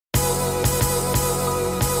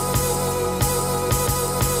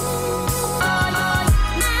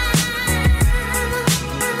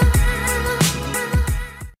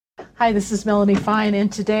Hi, this is Melanie Fine,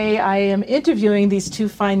 and today I am interviewing these two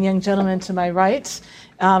fine young gentlemen to my right.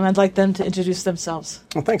 I'd like them to introduce themselves.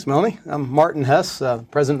 Well, thanks, Melanie. I'm Martin Hess,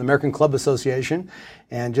 president of the American Club Association,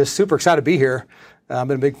 and just super excited to be here. I've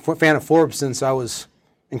been a big fan of Forbes since I was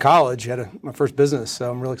in college, had my first business, so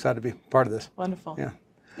I'm really excited to be part of this. Wonderful.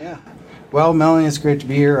 Yeah. Well, Melanie, it's great to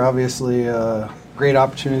be here. Obviously, great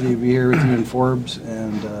opportunity to be here with you in Forbes,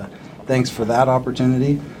 and thanks for that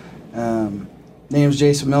opportunity. Name's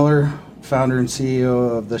Jason Miller, founder and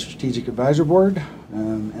CEO of the Strategic Advisor Board,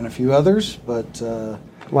 and a few others, but A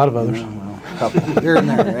lot of others. a couple here and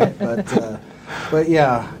there, right? But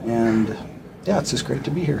yeah, and yeah, it's just great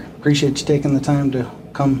to be here. Appreciate you taking the time to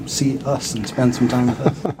come see us and spend some time with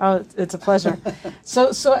us. Oh, it's a pleasure.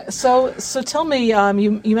 So tell me,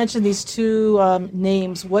 you mentioned these two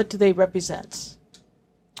names. What do they represent?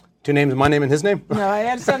 Two names, my name and his name? No, I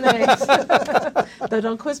understand the names. Though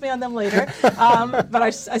don't quiz me on them later. But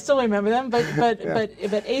I still remember them. But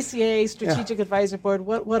ACA, Strategic Advisor Board,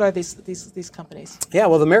 what are these companies? Yeah,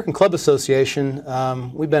 well, the American Club Association,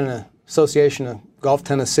 we've been an association of golf,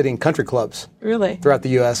 tennis, city, and country clubs. Really? Throughout the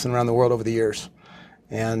U.S. and around the world over the years.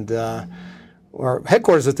 And our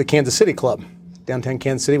headquarters is at the Kansas City Club, downtown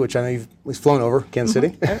Kansas City, which I know you've at least flown over, Kansas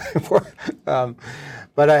City. before.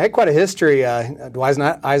 But I had quite a history. Dwight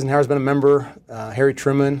Eisenhower's been a member, Harry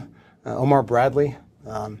Truman, Omar Bradley,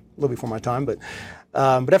 a little before my time. But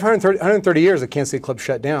after 130 years, the Kansas City Club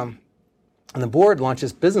shut down. And the board launched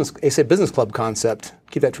this ACA Business Club concept,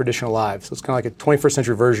 keep that tradition alive. So it's kind of like a 21st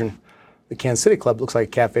century version of the Kansas City Club. It looks like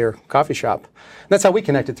a cafe or coffee shop. And that's how we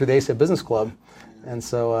connected through the ACA Business Club. And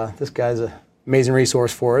so this guy's an amazing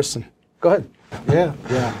resource for us. And go ahead. Yeah.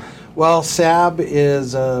 Well, SAB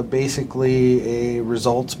is basically a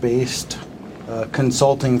results-based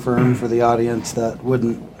consulting firm for the audience that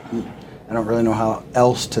wouldn't, I don't really know how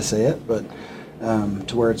else to say it, but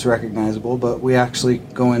to where it's recognizable. But we actually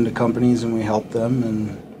go into companies and we help them,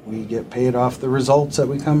 and we get paid off the results that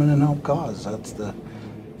we come in and help cause. That's the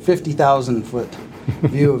 50,000-foot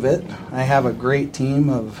view of it. I have a great team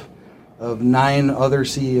of 9 other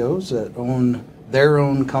CEOs that own their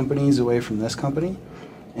own companies away from this company.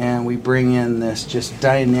 And we bring in this just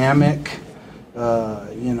dynamic,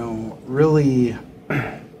 really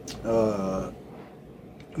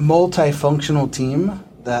multifunctional team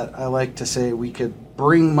that I like to say we could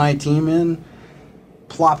bring my team in,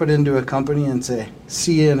 plop it into a company and say,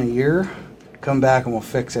 see you in a year, come back and we'll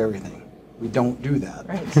fix everything. We don't do that,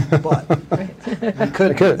 right. But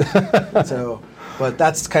we could. But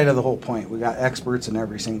that's kind of the whole point. We got experts in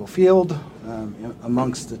every single field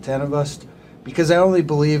amongst the 10 of us. Because I only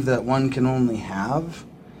believe that one can only have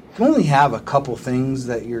a couple things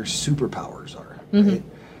that your superpowers are. Right?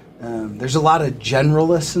 There's a lot of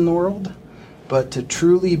generalists in the world, but to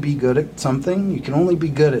truly be good at something, you can only be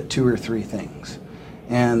good at 2 or 3 things.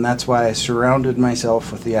 And that's why I surrounded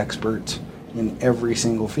myself with the experts in every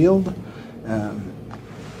single field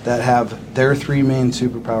that have their 3 main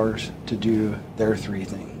superpowers to do their 3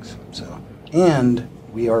 things. And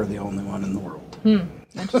we are the only one in the world.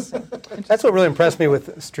 Interesting. That's what really impressed me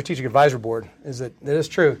with Strategic Advisor Board, is that it is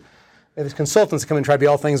true. There's consultants that come and try to be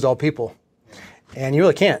all things to all people. And you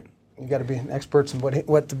really can't. You've got to be experts. And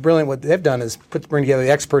what they've done is bring together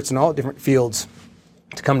the experts in all different fields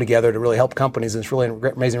to come together to really help companies. And it's really an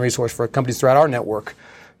amazing resource for companies throughout our network,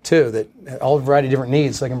 too, that all a variety of different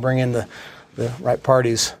needs, so they can bring in the right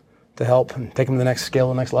parties to help and take them to the next scale,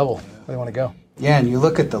 the next level where they want to go. Yeah, and you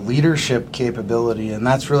look at the leadership capability, and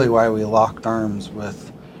that's really why we locked arms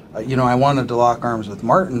with, I wanted to lock arms with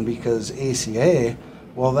Martin because ACA,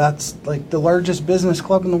 well, that's like the largest business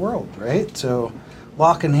club in the world, right? So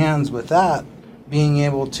locking hands with that, being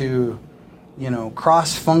able to,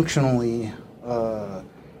 cross-functionally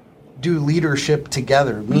do leadership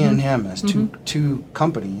together, me and him as two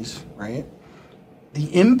companies, right?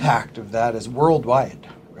 The impact of that is worldwide,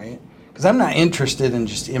 right? Because I'm not interested in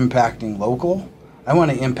just impacting local. I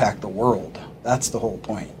want to impact the world. That's the whole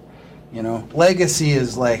point. Legacy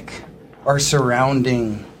is like our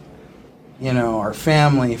surrounding, our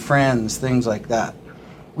family, friends, things like that.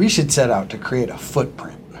 We should set out to create a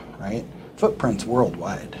footprint, right? Footprint's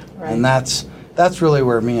worldwide. Right. And that's really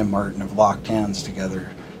where me and Martin have locked hands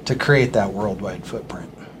together to create that worldwide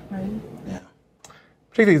footprint. Right. Yeah.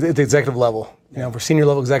 Particularly at the executive level. For senior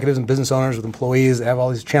level executives and business owners with employees that have all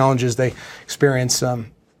these challenges they experience, they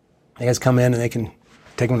guys come in and they can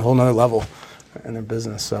take them to a whole nother level in their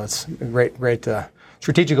business. So it's a great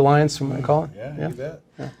strategic alliance, I'm going to call it. Yeah, you bet.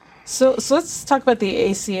 Yeah. So let's talk about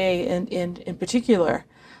the ACA in particular.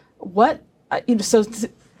 What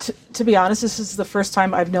To be honest, this is the first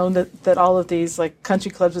time I've known that all of these like country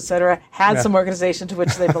clubs, et cetera, had some organization to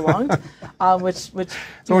which they belonged, which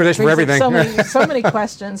organization for everything. so many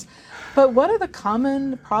questions. But what are the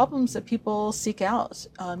common problems that people seek you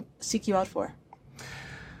out for?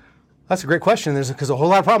 That's a great question. Because a whole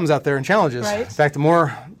lot of problems out there and challenges. Right. In fact, the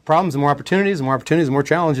more problems, the more opportunities, the more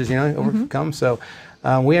challenges, overcome. So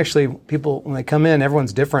we actually, people, when they come in,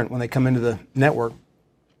 everyone's different when they come into the network.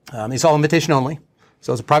 It's all invitation only.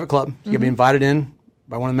 So it's a private club. You can be invited in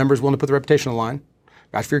by one of the members willing to put the reputation on the line,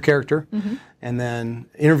 vouch for your character, and then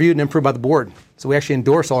interviewed and approved by the board. So we actually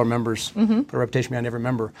endorse all our members, put a reputation behind every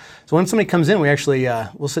member. So when somebody comes in, we actually,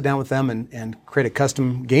 we'll sit down with them and create a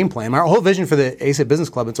custom game plan. Our whole vision for the ASA Business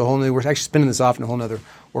Club, it's a whole new, we're actually spinning this off in a whole other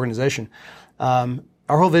organization.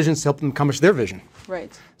 Our whole vision is to help them accomplish their vision.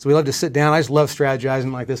 Right. So we love to sit down. I just love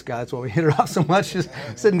strategizing like this guy. That's why we hit it off so much. Just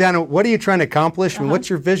sitting down and what are you trying to accomplish? And what's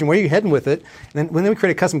your vision? Where are you heading with it? And then we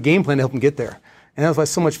create a custom game plan to help them get there. And that's why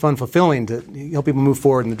it's so much fun, fulfilling to help people move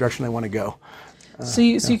forward in the direction they want to go. So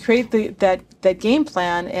you create that game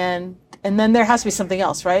plan, and then there has to be something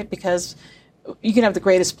else, right? Because you can have the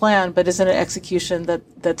greatest plan, but isn't it execution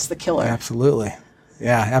that's the killer? Absolutely.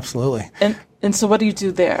 Yeah, absolutely. And so what do you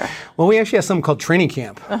do there? Well, we actually have something called training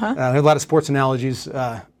camp. We have a lot of sports analogies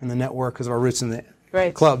in the network because of our roots in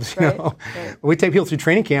the clubs. Right. We take people through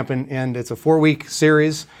training camp, and it's a 4-week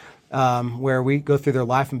series where we go through their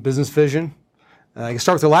life and business vision. You can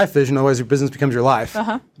start with your life vision, otherwise your business becomes your life.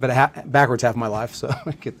 But backwards half of my life, so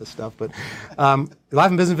I get this stuff. But life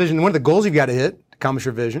and business vision, what are the goals you've got to hit to accomplish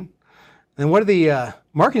your vision? And what are the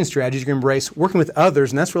marketing strategies you can embrace working with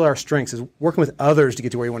others? And that's really our strengths, is working with others to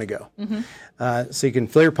get to where you want to go. So you can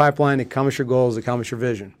fill your pipeline, accomplish your goals, accomplish your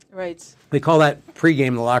vision. Right. We call that pregame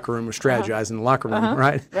in the locker room or strategize in the locker room,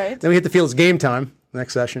 right? Right. Then we hit the field, it's game time, the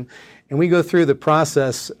next session. And we go through the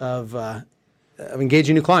process of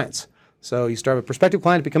engaging new clients. So you start with a prospective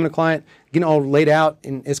client, becoming a client, getting all laid out,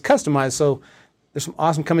 and it's customized. So there's some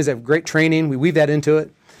awesome companies that have great training. We weave that into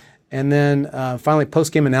it. And then finally,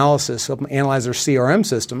 post-game analysis, help them analyze their CRM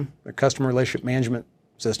system, their customer relationship management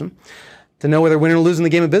system, to know whether they're winning or losing the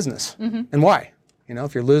game of business and why.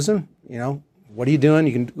 If you're losing, what are you doing?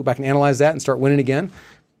 You can go back and analyze that and start winning again.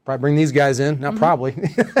 Probably bring these guys in. Not probably.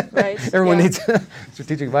 Right. Everyone needs a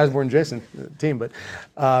strategic advisor board and Jason, the team. But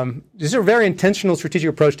this is a very intentional strategic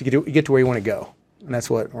approach to get to where you want to go. And that's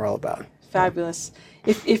what we're all about. Fabulous.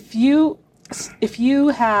 If you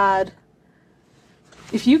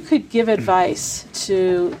could give advice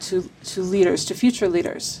to leaders, to future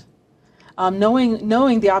leaders,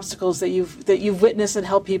 knowing the obstacles that you've witnessed and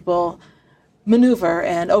helped people maneuver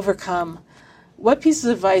and overcome, what pieces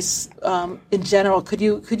of advice in general could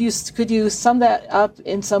you sum that up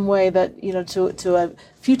in some way that to a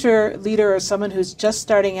future leader or someone who's just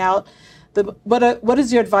starting out? What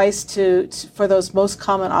is your advice for those most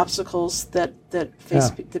common obstacles that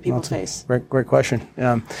people face? Great question.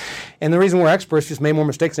 And the reason we're experts, just made more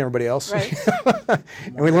mistakes than everybody else. Right.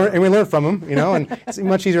 and we learn from them. And it's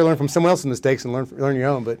much easier to learn from someone else's mistakes than learn your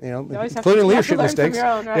own. But including leadership mistakes. From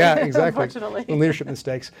your own, right? Yeah, exactly. Unfortunately. Leadership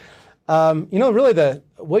mistakes. Really what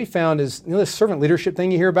we found is this servant leadership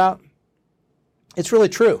thing you hear about. It's really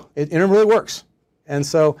true. And it really works. And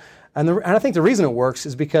so, and I think the reason it works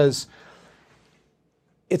is because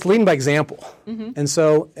it's leading by example. And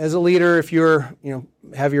so as a leader, if you're,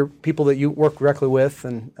 have your people that you work directly with,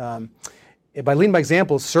 and by leading by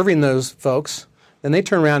example, serving those folks, then they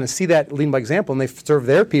turn around and see that leading by example, and they serve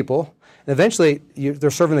their people. And eventually, they're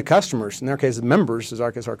serving the customers. In their case, the members,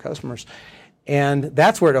 our customers. And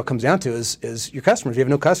that's where it all comes down to is your customers. You have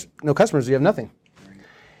no customers, you have nothing.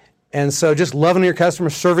 And so just loving your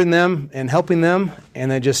customers, serving them, and helping them, and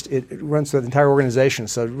then it runs through the entire organization.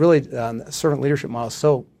 So really, the servant leadership model is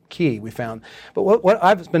so key, we found. But what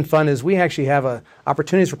I've been fun is we actually have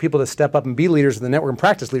opportunities for people to step up and be leaders of the network and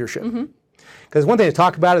practice leadership. Because one thing to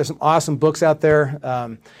talk about, there's some awesome books out there.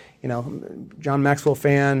 John Maxwell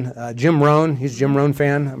fan, Jim Rohn, he's a Jim Rohn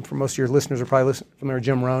fan. For most of your listeners are probably familiar with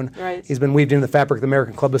Jim Rohn. Right. He's been weaved into the fabric of the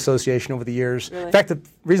American Club Association over the years. Really? In fact, the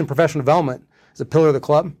reason professional development is a pillar of the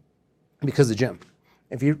club, because of Jim.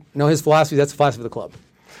 If you know his philosophy, that's the philosophy of the club.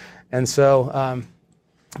 And so,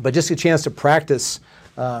 but just a chance to practice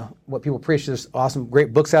what people preach. There's awesome,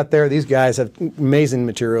 great books out there. These guys have amazing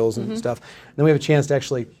materials and stuff. And then we have a chance to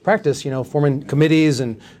actually practice, forming committees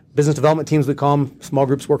and business development teams, we call them, small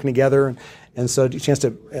groups working together. And so a chance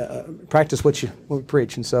to practice what we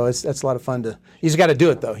preach. And so that's a lot of fun you just got to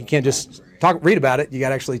do it, though. You can't just read about it. You got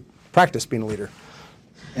to actually practice being a leader.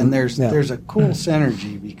 And there's a cool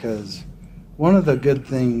synergy, because one of the good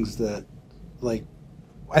things that,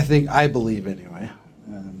 I believe anyway,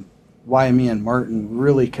 why me and Martin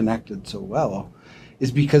really connected so well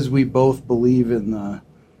is because we both believe in the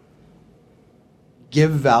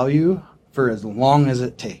give value for as long as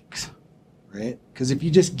it takes, right? Because if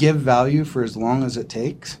you just give value for as long as it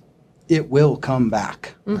takes, it will come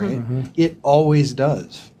back, right? Mm-hmm. It always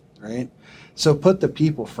does, right? So put the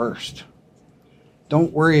people first.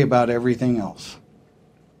 Don't worry about everything else.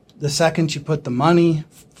 The second you put the money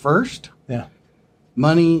first,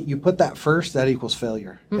 money, you put that first, that equals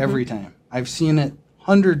failure every time. I've seen it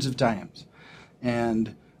hundreds of times.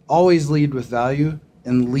 And always lead with value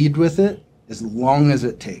and lead with it as long as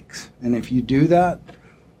it takes. And if you do that,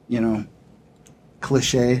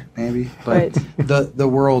 cliche maybe, but the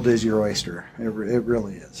world is your oyster. It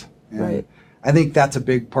really is. And I think that's a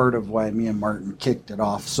big part of why me and Martin kicked it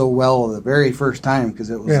off so well the very first time, because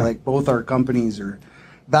it was like both our companies are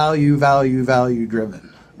value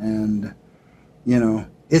driven. And,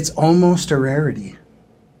 it's almost a rarity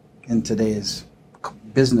in today's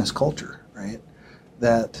business culture, right?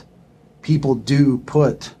 That people do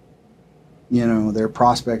put, their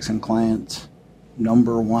prospects and clients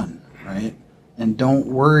number one, right? And don't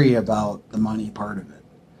worry about the money part of it.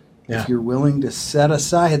 Yeah. If you're willing to set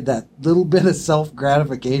aside that little bit of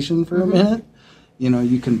self-gratification for a minute,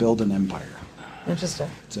 you can build an empire. Interesting.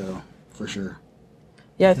 So, for sure.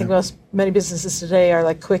 Yeah, I think many businesses today are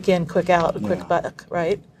like quick in, quick out, quick buck,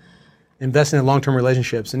 right? Investing in long-term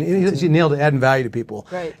relationships. And you nailed it, adding value to people.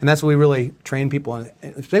 Right. And that's what we really train people on,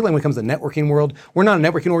 particularly when it comes to the networking world. We're not a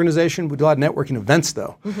networking organization. We do a lot of networking events,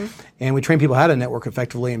 though. Mm-hmm. And we train people how to network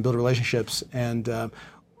effectively and build relationships. And the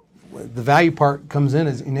value part comes in,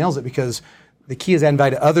 he nails it, because the key is adding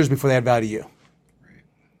value to others before they add value to you.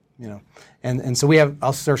 Right. And so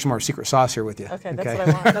I'll share some more secret sauce here with you. Okay, that's what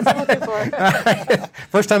I want. That's what I'm looking for.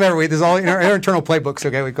 First time ever. This is all in our internal playbooks,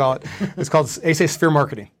 okay, we call it. It's called ACA Sphere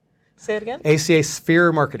Marketing. Say it again? ACA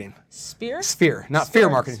Sphere Marketing. Sphere? Sphere, not fear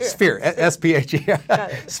marketing. Sphere, S-P-H-E.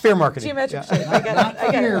 Sphere Marketing. Geometric shape. I got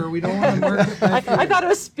it. We don't want to market. I thought it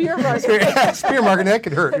was spear marketing. Spear marketing, that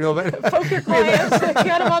could hurt. Poke your clients,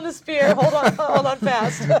 get them on the spear. Hold on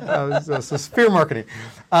fast. So Sphere Marketing.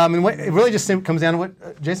 And it really just comes down to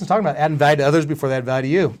what Jason's talking about, adding value to others before they add value to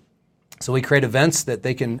you. So we create events that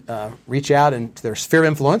they can reach out into their sphere of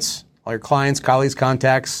influence, all your clients, colleagues,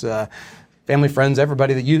 contacts, family, friends,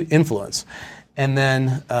 everybody that you influence. And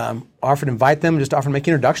then offer to invite them, just offer to make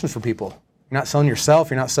introductions for people. You're not selling yourself,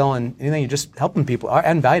 you're not selling anything, you're just helping people,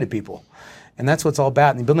 adding value to people. And that's what it's all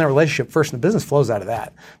about. And you build that relationship first, and the business flows out of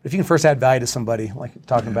that. But if you can first add value to somebody, like you're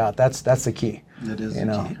talking about, that's the key. It is the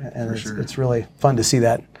key, and it's really fun to see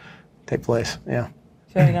that take place. Yeah.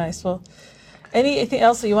 Very nice. Well, anything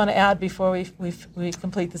else that you want to add before we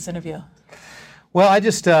complete this interview? Well,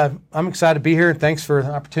 I'm excited to be here, and thanks for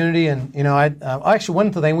the opportunity. And actually,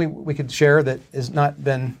 one thing we could share that has not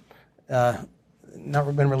been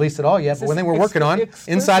released at all yet, but one thing we're working on,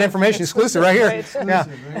 inside information, exclusive right here. Right.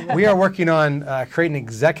 Yeah, we are working on creating an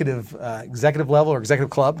executive level or executive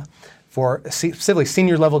club for specifically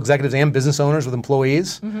senior level executives and business owners with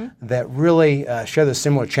employees that really share the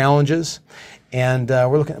similar challenges. And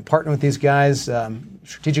we're looking at partnering with these guys.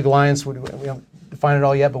 Strategic alliance, we don't define it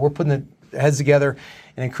all yet, but we're putting the heads together,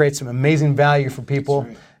 and it creates some amazing value for people.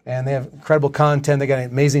 Right. And they have incredible content. They got an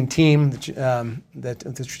amazing team that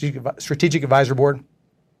the Strategic Advisor Board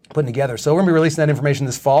putting together. So we're going to be releasing that information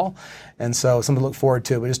this fall, and so something to look forward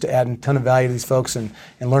to. But just to add a ton of value to these folks and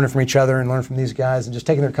learning from each other and learning from these guys and just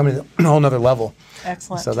taking their company to a whole nother level.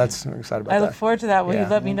 Excellent. So we're excited about that. I look forward to that. Will you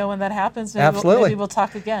let me know when that happens? Absolutely. Maybe we'll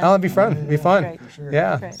talk again. Oh, it'd be fun. It'd be fun. Great. For sure.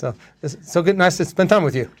 Yeah. Great. So it's so good. Nice to spend time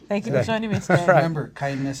with you. Thank you for joining me today. Remember,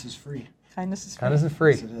 kindness is free. Kindness is free. Kindness is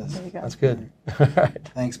free. Yes, it is. There you go. That's good. All right.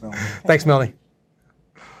 Thanks, Melanie. Thanks, Melanie.